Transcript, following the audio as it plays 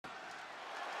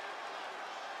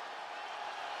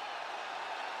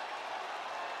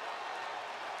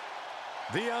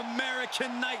The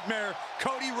American Nightmare,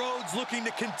 Cody Rhodes, looking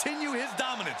to continue his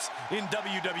dominance in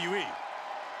WWE.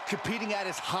 Competing at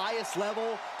his highest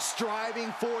level,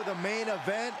 striving for the main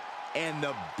event and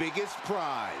the biggest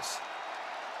prize.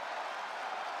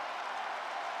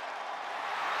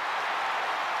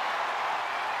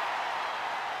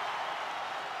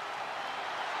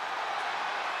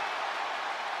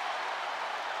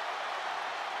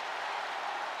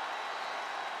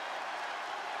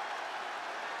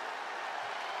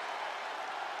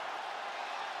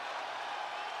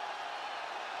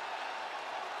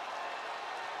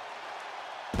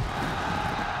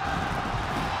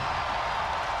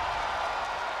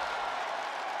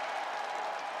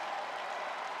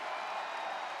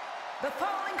 The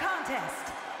following contest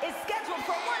is scheduled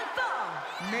for one fall.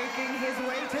 Making his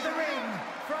way to the ring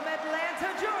from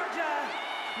Atlanta, Georgia,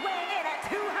 weighing in at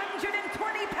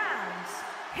 220 pounds,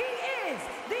 he is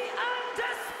the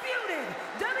undisputed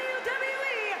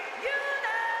WWE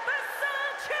Universal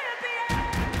Champion,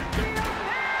 the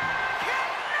American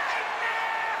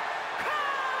Nightmare,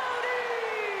 Cody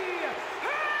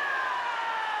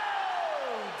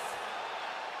Rhodes!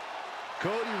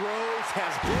 Cody Rhodes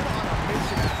has been on a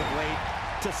mission as of late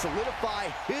to solidify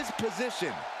his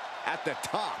position at the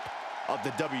top of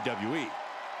the WWE.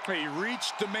 He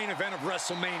reached the main event of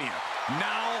WrestleMania.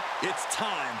 Now it's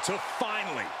time to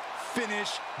finally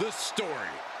finish the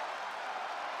story.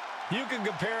 You can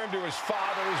compare him to his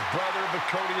father, his brother, but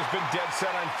Cody has been dead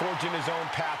set on forging his own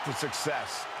path to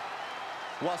success.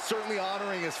 While certainly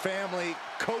honoring his family,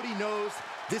 Cody knows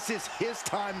this is his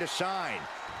time to shine.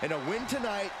 And a win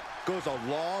tonight goes a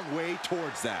long way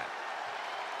towards that.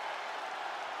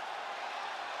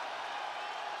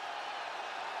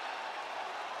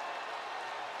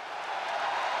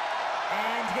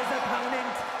 And his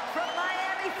opponent from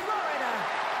Miami, Florida,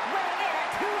 weighing in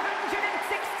at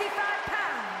 265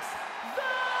 pounds,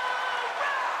 The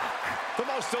Rock! The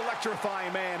most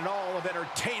electrifying man in all of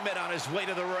entertainment on his way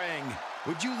to the ring.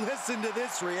 Would you listen to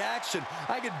this reaction?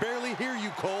 I could barely hear you,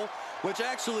 Cole, which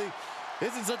actually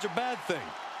isn't such a bad thing.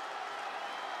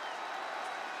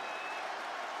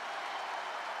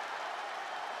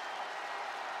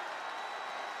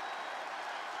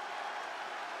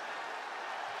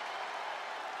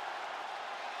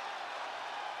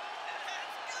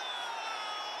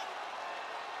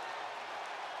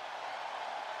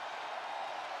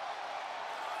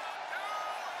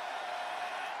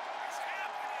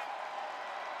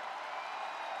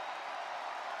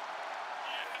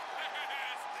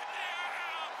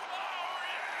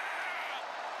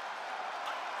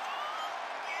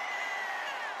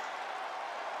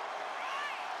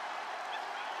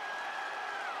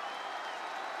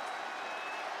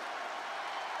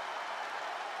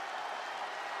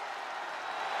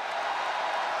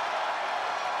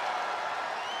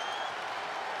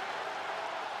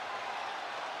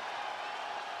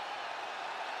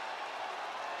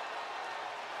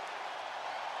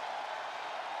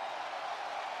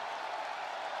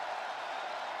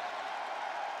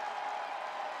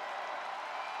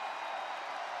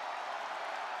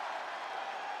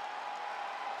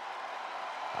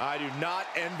 I do not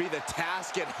envy the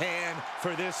task at hand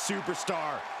for this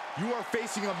superstar. You are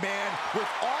facing a man with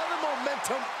all the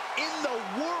momentum in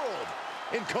the world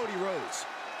in Cody Rhodes.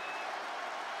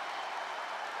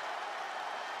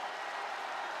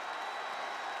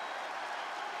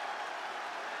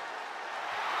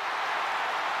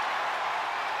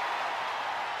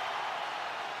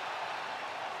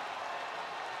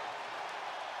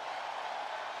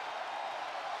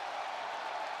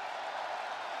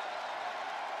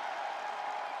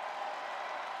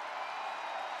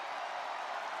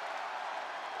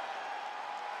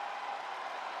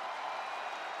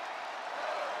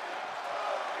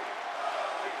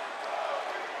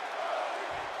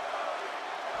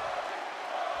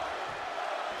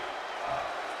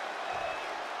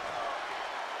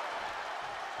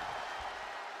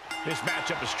 This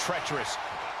matchup is treacherous.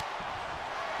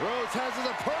 Rhodes has his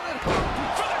opponent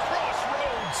For the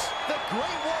crossroads! The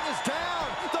Great One is down!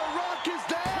 The Rock is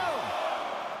down!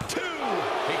 2!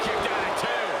 He kicked out at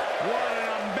 2. What an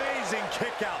amazing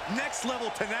kick out. Next level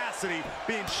tenacity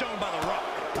being shown by The Rock.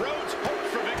 Rhodes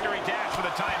hopes for victory dash for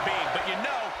the time being, but you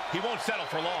know he won't settle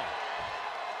for long.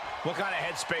 What kind of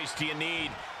headspace do you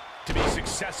need to be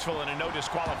successful in a no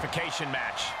disqualification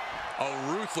match?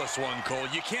 A ruthless one, Cole.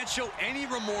 You can't show any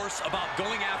remorse about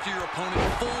going after your opponent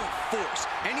full force.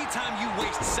 Anytime you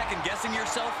waste second-guessing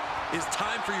yourself, is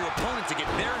time for your opponent to get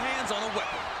their hands on a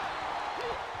weapon.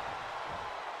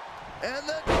 And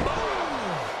the boom!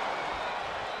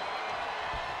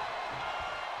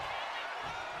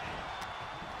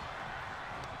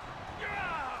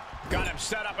 Got him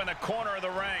set up in the corner of the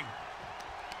ring.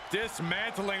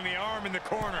 Dismantling the arm in the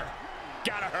corner.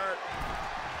 Gotta hurt.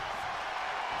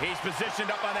 He's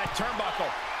positioned up on that turnbuckle.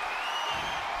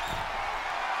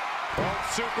 Both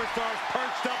superstars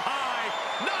perched up high.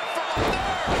 Not from up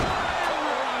there. Oh,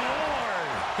 Lord.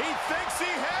 He thinks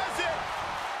he has it.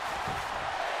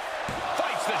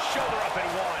 Fights the shoulder up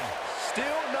and one.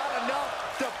 Still not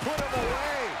enough to put him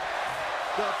away.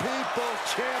 The People's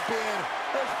Champion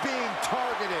is being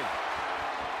targeted.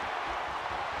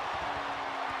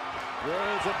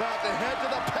 Rhodes about to head to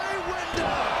the pay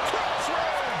window.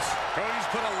 Crossroads. Cody's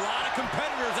put a lot of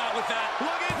competitors out with that.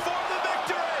 Looking for the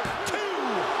victory. 2.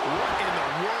 What in the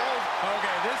world?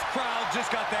 Okay, this crowd just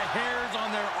got the hairs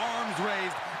on their arms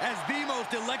raised as the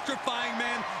most electrifying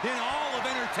man in all of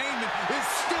entertainment is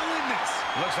still in this.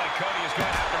 Looks like Cody is going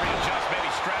to have to readjust,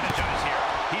 maybe strategize here.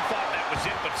 He thought that was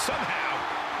it, but somehow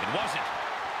it wasn't.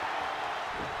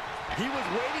 He was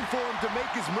waiting for him to make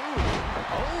his move.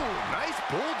 Oh, nice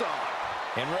bulldog.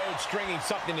 And Rhodes stringing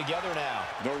something together now.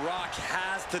 The Rock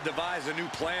has to devise a new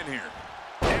plan here.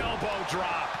 Elbow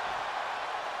drop.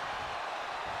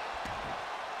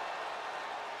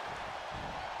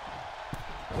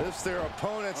 Lifts their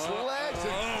opponent's legs.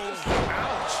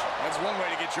 Ouch. That's one way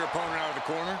to get your opponent out of the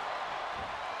corner.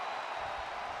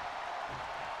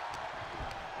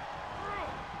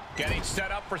 Getting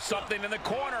set up for something in the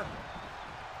corner.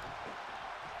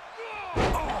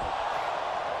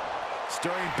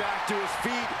 Stirring back to his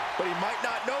feet, but he might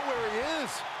not know where he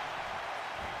is.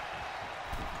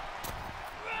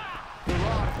 The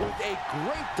Rock with a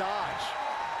great dodge.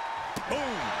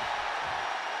 Boom.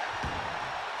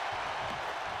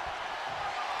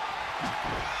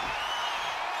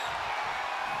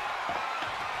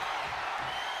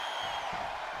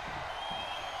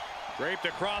 Draped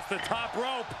across the top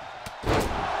rope. And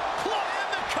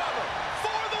the cover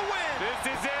for the win.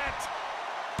 This is it.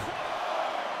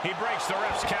 He breaks the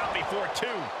ref's count before 2.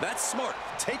 That's smart.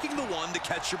 Taking the one to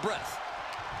catch your breath.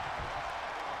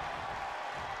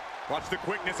 Watch the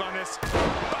quickness on this.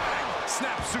 Bang!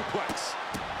 Snap suplex.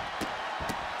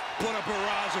 What a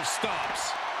barrage of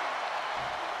stops.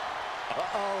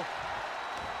 Uh-oh.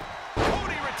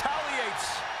 Cody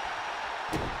retaliates.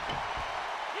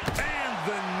 And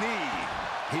the knee.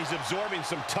 He's absorbing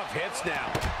some tough hits now.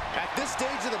 At this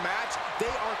stage of the match, they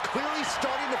are clearly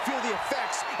starting to feel the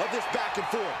effects of this back and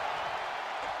forth.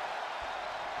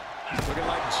 Looking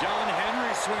like John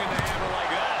Henry swinging the hammer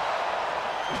like that.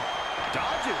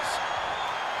 Dodges.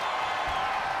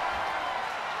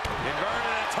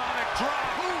 Inverted atomic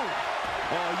drop. Ooh.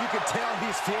 Oh, you can tell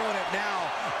he's feeling it now.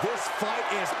 This fight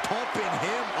is pumping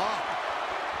him up.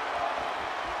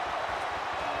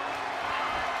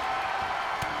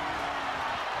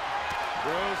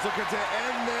 Rhodes looking to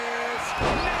end this.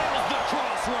 Nails the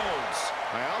crossroads.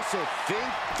 I also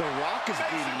think The Rock is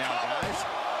bleeding now, guys.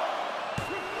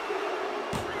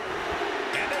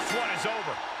 And this one is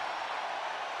over.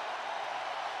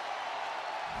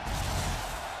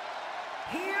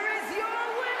 Here is your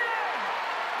winner,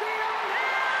 the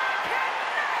American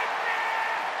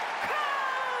Nightmare,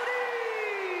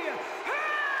 Cody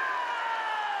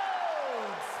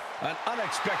Rhodes! An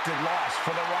unexpected loss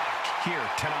for The Rock here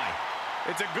tonight.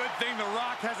 It's a good thing The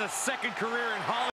Rock has a second career in Hollywood.